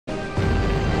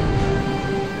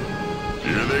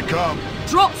they come.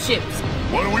 Dropships!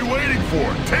 What are we waiting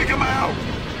for? Take them out!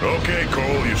 Okay,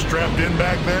 Cole, you strapped in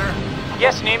back there?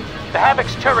 Yes, Nim. The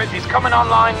Havoc's turret is coming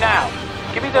online now.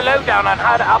 Give me the lowdown on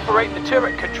how to operate the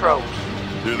turret controls.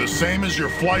 They're the same as your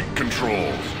flight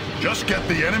controls. Just get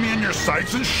the enemy in your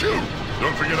sights and shoot!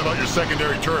 Don't forget about your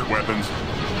secondary turret weapons.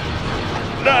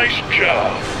 Nice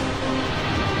job.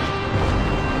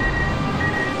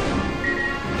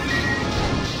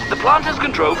 The plant has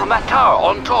control from that tower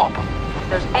on top. If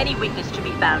there's any weakness to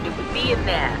be found, it would be in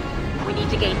there. We need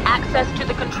to gain access to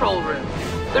the control room.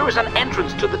 There is an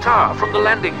entrance to the tower from the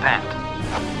landing pad.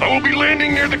 I will be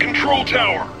landing near the control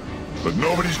tower. But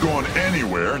nobody's going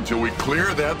anywhere until we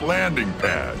clear that landing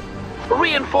pad.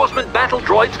 Reinforcement battle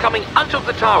droids coming out of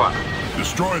the tower.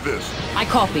 Destroy this. I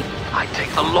copy. I take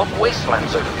the log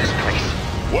wastelands over this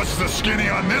place. What's the skinny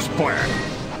on this plan?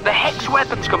 The Hex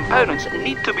weapons components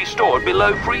need to be stored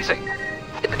below freezing.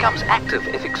 It becomes active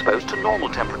if exposed to normal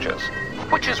temperatures,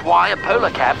 which is why a polar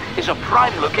cap is a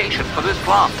prime location for this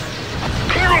plant.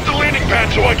 Clear out the landing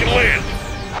pad so I can land.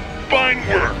 Fine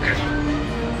work.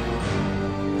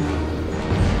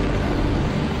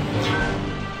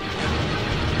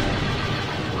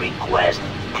 Request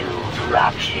 2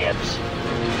 dropships.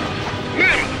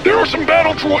 Nim, there are some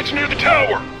battle droids near the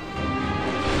tower.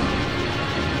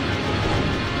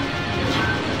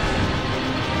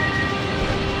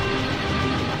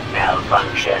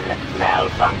 Malfunction,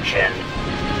 malfunction.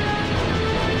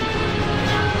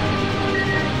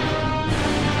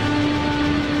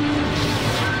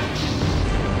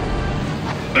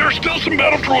 There are still some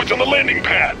battle droids on the landing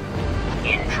pad.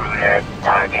 Intruder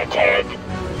targeted.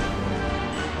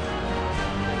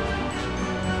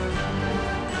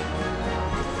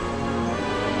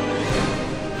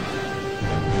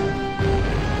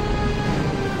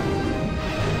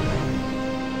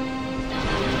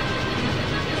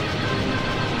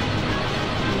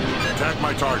 Attack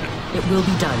my target. It will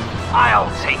be done. I'll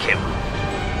take him.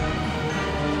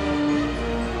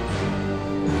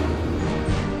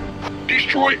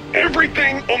 Destroy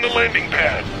everything on the landing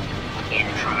pad.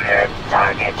 Intruder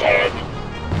targeted.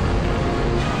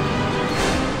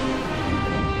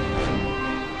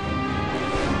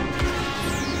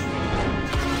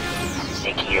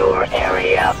 Secure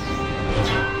area.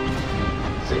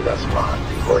 See that spot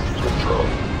before you control.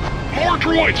 More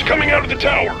droids coming out of the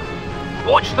tower.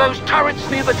 Watch those turrets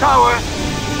near the tower.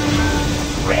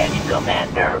 Red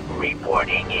Commander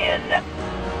reporting in.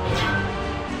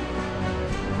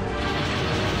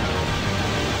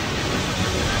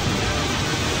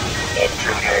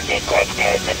 Intruder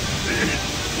detected.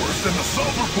 Worse than the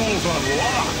sulfur pools on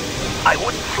lock. I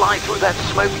wouldn't fly through that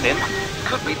smoke, Nim.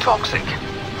 Could be toxic.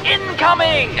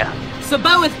 Incoming!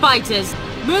 Saboeth fighters,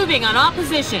 moving on our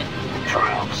position.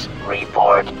 Troops,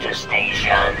 report to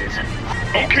stations.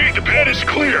 Okay, the pad is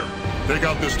clear. Take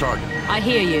out this target. I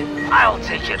hear you. I'll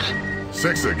take it.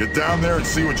 Sixa, get down there and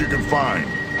see what you can find.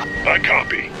 I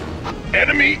copy.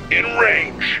 Enemy in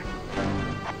range.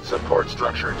 Support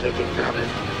structure taking damage.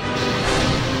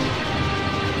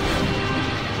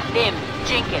 Nim,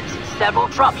 Jenkins, several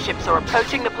dropships are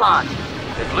approaching the plant.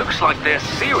 It looks like they're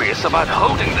serious about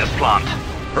holding this plant.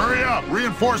 Hurry up!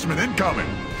 Reinforcement incoming!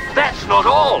 That's not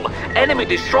all! Enemy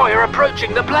destroyer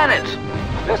approaching the planet.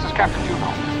 This is Captain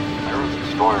Juno. There is a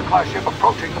destroyer-class ship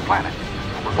approaching the planet.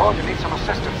 We're going to need some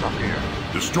assistance up here.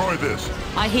 Destroy this.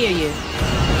 I hear you.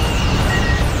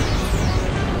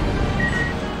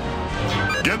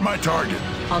 Get my target.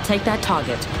 I'll take that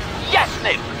target. Yes,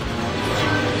 Nim!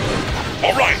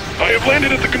 All right, I have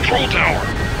landed at the control tower.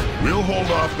 We'll hold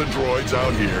off the droids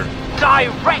out here.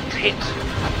 Direct hit!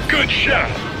 Good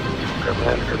shot.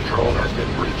 Command control has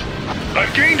been breached.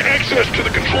 I've gained access to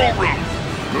the control room.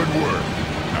 Good work.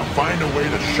 Now find a way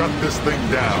to shut this thing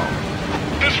down.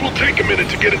 This will take a minute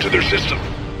to get into their system.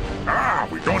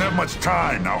 We don't have much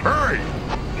time. Now hurry!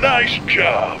 Nice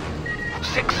job.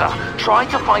 Sixa, try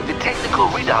to find the technical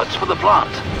readouts for the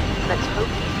plant. Let's hope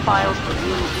these files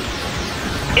reveal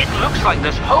It looks like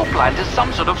this whole plant is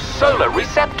some sort of solar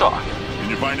receptor. Can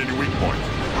you find any weak points?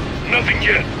 Nothing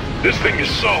yet. This thing is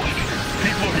solid.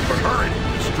 Keep looking, but hurry!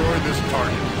 Destroy this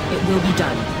target. It will be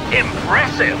done.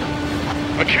 Impressive!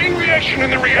 A chain reaction in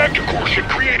the reactor core should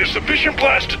create a sufficient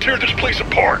blast to tear this place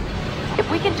apart. If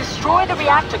we can destroy the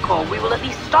reactor core, we will at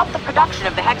least stop the production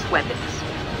of the Hex weapons.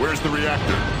 Where's the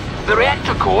reactor? The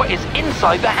reactor core is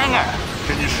inside the hangar.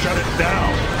 Can you shut it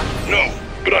down? No,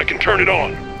 but I can turn it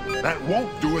on. That won't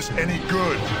do us any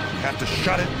good. We have to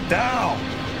shut it down.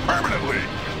 Permanently.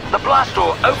 The blast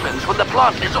door opens when the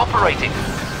plant is operating.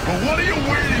 Well, what are you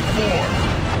waiting for?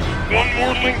 One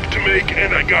more link to make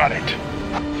and I got it.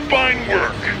 Fine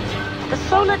work. The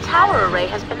solar tower array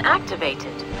has been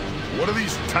activated. What are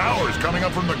these towers coming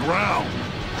up from the ground?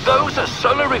 Those are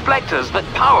solar reflectors that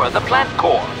power the plant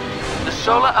core. The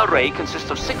solar array consists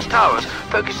of 6 towers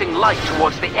focusing light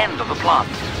towards the end of the plant.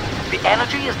 The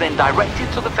energy is then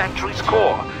directed to the factory's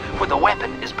core, where the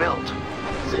weapon is built.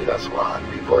 Zeta Squad,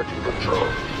 report to control.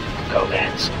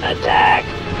 Commence attack.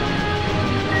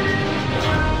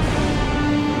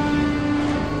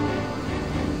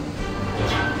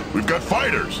 We've got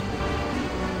fighters.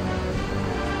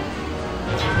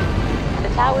 The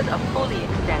towers are fully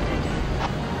extended.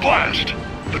 Blast!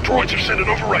 The droids have sent an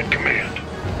override command.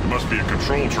 There must be a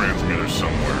control transmitter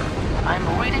somewhere.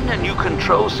 I'm reading a new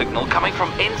control signal coming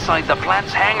from inside the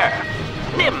plant's hangar.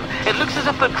 Nim, it looks as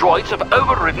if the droids have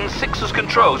overridden Sixer's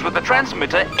controls with the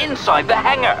transmitter inside the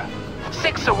hangar.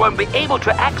 Sixer won't be able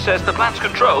to access the plant's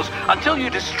controls until you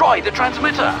destroy the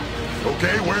transmitter.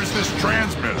 Okay, where's this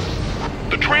transmitter?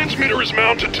 The transmitter is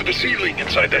mounted to the ceiling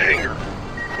inside the hangar.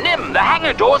 Nim, the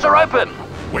hangar doors are open.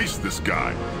 Waste this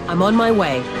guy. I'm on my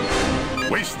way.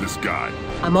 Waste this guy.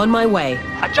 I'm on my way.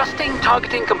 Adjusting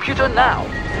targeting computer now.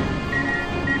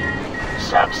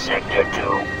 Subsector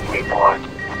 2, report.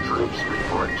 Troops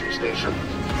report to station.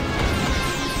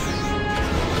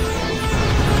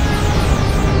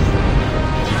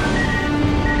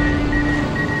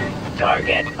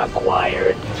 Target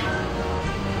acquired.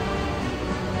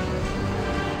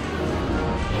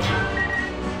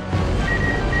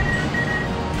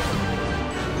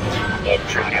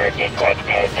 Intruder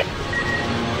detected.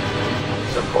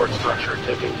 Support structure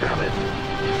taking damage.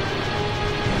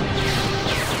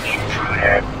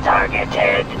 Intruder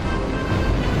targeted.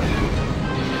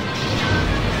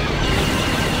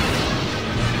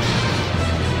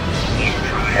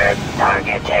 Intruder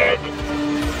targeted.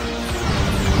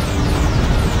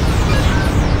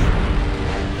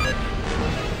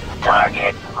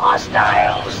 Target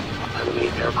hostiles. Enemy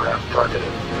aircraft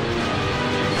targeted.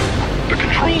 The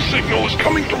control signal is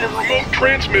coming from a remote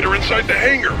transmitter inside the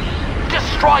hangar.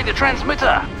 Destroy the transmitter.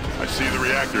 I see the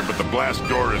reactor, but the blast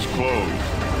door is closed.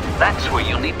 That's where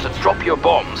you need to drop your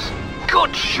bombs.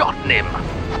 Good shot, Nim.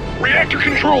 Reactor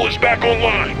control is back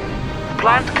online.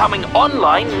 Plant coming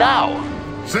online now.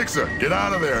 Sixer, get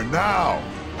out of there now!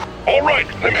 All right,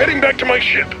 I'm heading back to my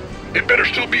ship. It better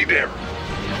still be there.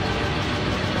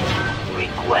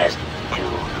 Request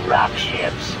 2 rock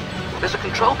ships. There's a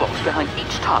control box behind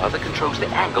each tower that controls the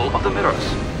angle of the mirrors.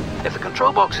 If the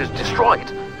control box is destroyed,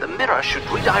 the mirror should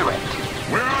redirect.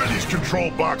 Where are these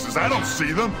control boxes? I don't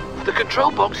see them. The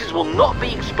control boxes will not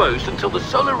be exposed until the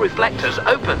solar reflectors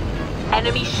open.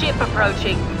 Enemy ship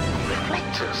approaching.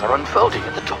 Reflectors are unfolding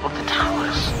at the top of the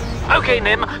towers. Okay,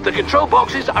 Nim, the control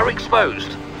boxes are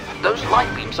exposed. Those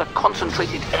light beams are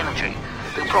concentrated energy.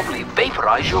 They'll probably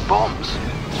vaporize your bombs.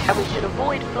 And we should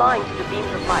avoid flying through the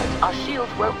beams of light. Our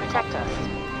shields won't protect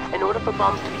us. In order for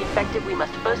bombs to be effective, we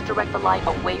must first direct the light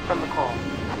away from the core.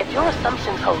 If your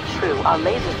assumptions hold true, our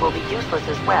lasers will be useless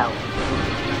as well.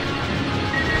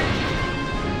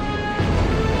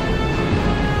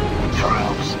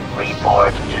 Troops,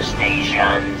 report to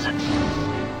stations.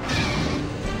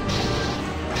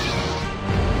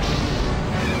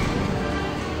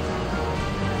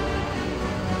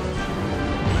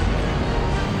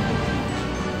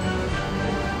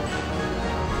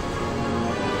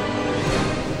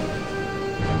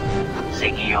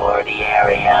 Secure the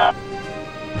area.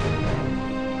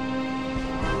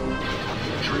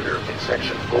 Intruder in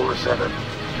section 47.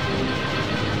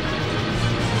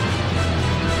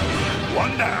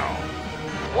 One down.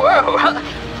 Whoa!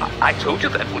 I told you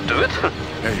that would do it.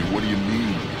 Hey, what do you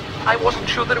mean? I wasn't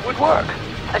sure that it would work.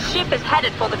 A ship is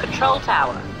headed for the control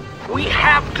tower. We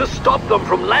have to stop them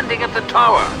from landing at the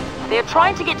tower. They're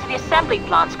trying to get to the assembly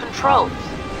plant's controls.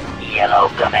 Yellow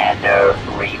Commander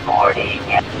reporting.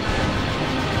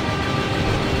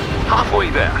 Halfway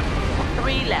there.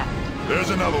 3 left. There's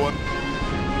another one.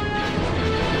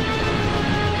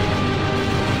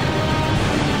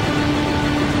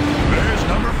 There's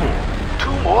number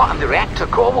 4. 2 more and the reactor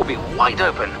core will be wide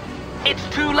open. It's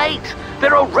too late.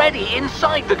 They're already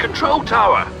inside the control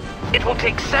tower. It will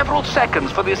take several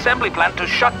seconds for the assembly plant to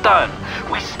shut down.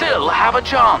 We still have a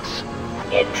chance.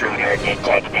 Intruder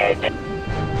detected.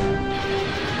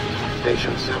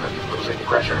 Station 7, losing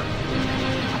pressure.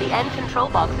 The end control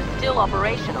box is still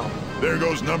operational. There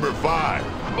goes number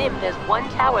 5. Nim, there's 1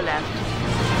 tower left.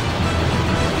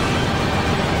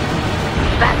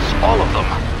 That's all of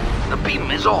them. The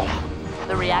beam is off.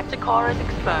 The reactor core is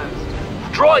exposed.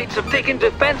 Droids have taken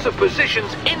defensive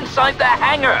positions inside the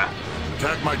hangar.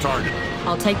 Attack my target.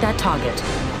 I'll take that target.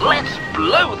 Let's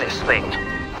blow this thing.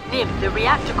 Nim, the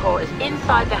reactor core is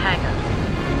inside the hangar.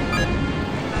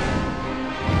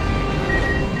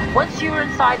 Once you are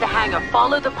inside the hangar,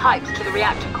 follow the pipes to the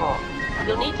reactor core.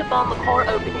 You'll need to bomb the core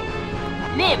opening.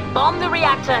 Nim, bomb the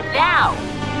reactor now!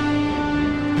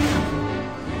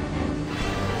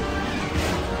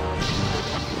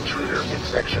 Intruder in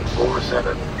section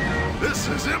 47. This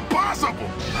is impossible!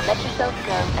 Let yourself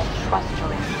go and trust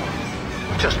your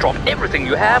instincts. Just drop everything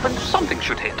you have and something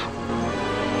should hit.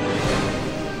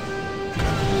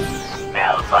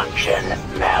 Malfunction,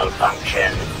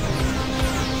 malfunction.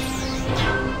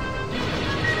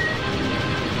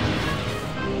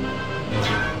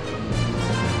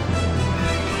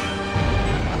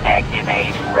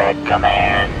 Activate red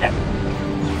command.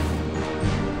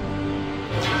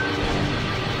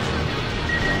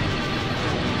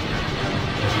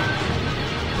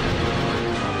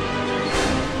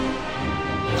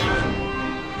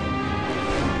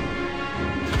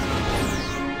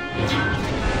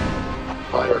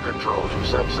 Fire control to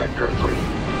subsector 3.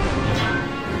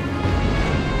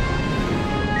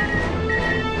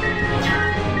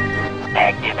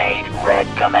 Activate red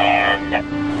command.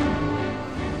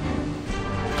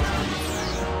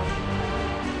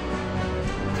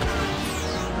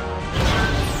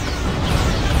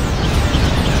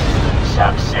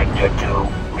 Subsector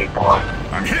 2, report.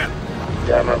 I'm hit!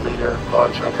 Gamma leader,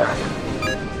 launch attack.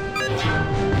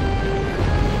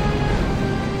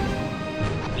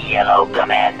 Yellow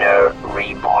Commander,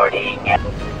 reporting.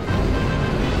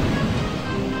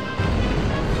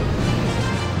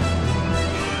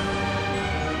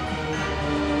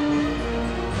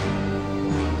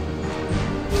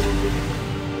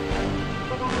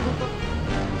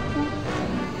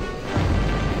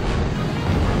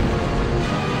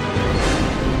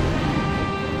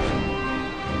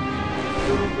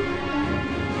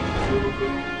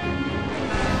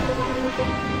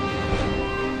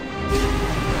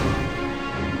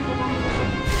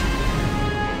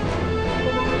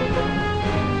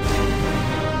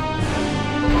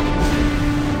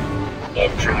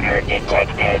 Intruder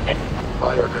detected.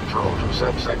 Fire control to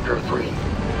subsector 3.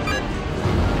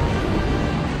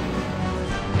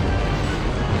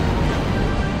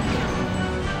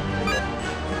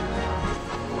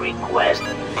 Request 2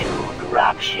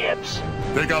 dropships.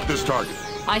 Take out this target.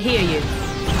 I hear you.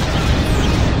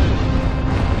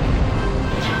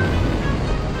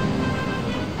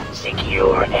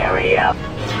 Secure area.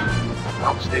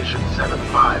 Outstation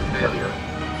 7-5 failure.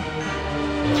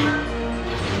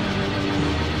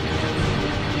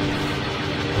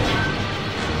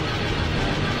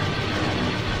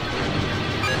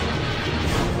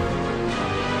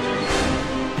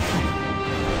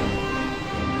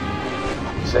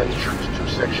 Send troops to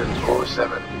section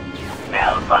 47.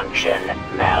 Malfunction,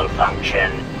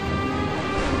 malfunction.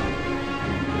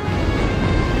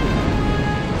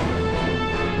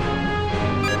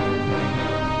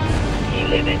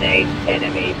 Eliminate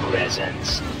enemy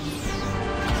presence.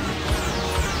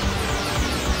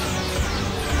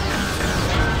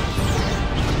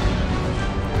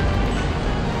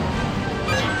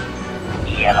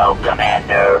 Yellow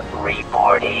Commander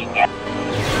reporting.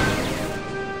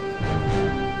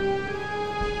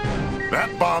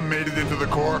 That bomb made it into the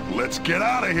core. Let's get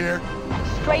out of here.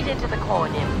 Straight into the core,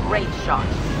 Nim. Great shot.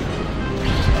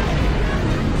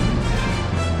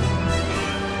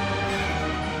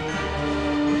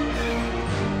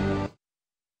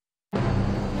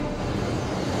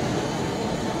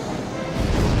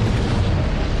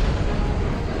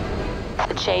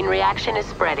 The chain reaction is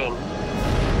spreading.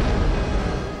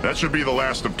 That should be the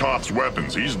last of Toth's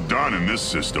weapons. He's done in this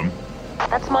system.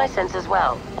 That's my sense as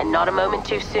well, and not a moment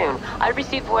too soon. I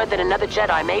received word that another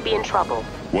Jedi may be in trouble.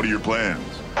 What are your plans?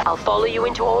 I'll follow you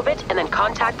into orbit and then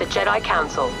contact the Jedi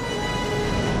Council.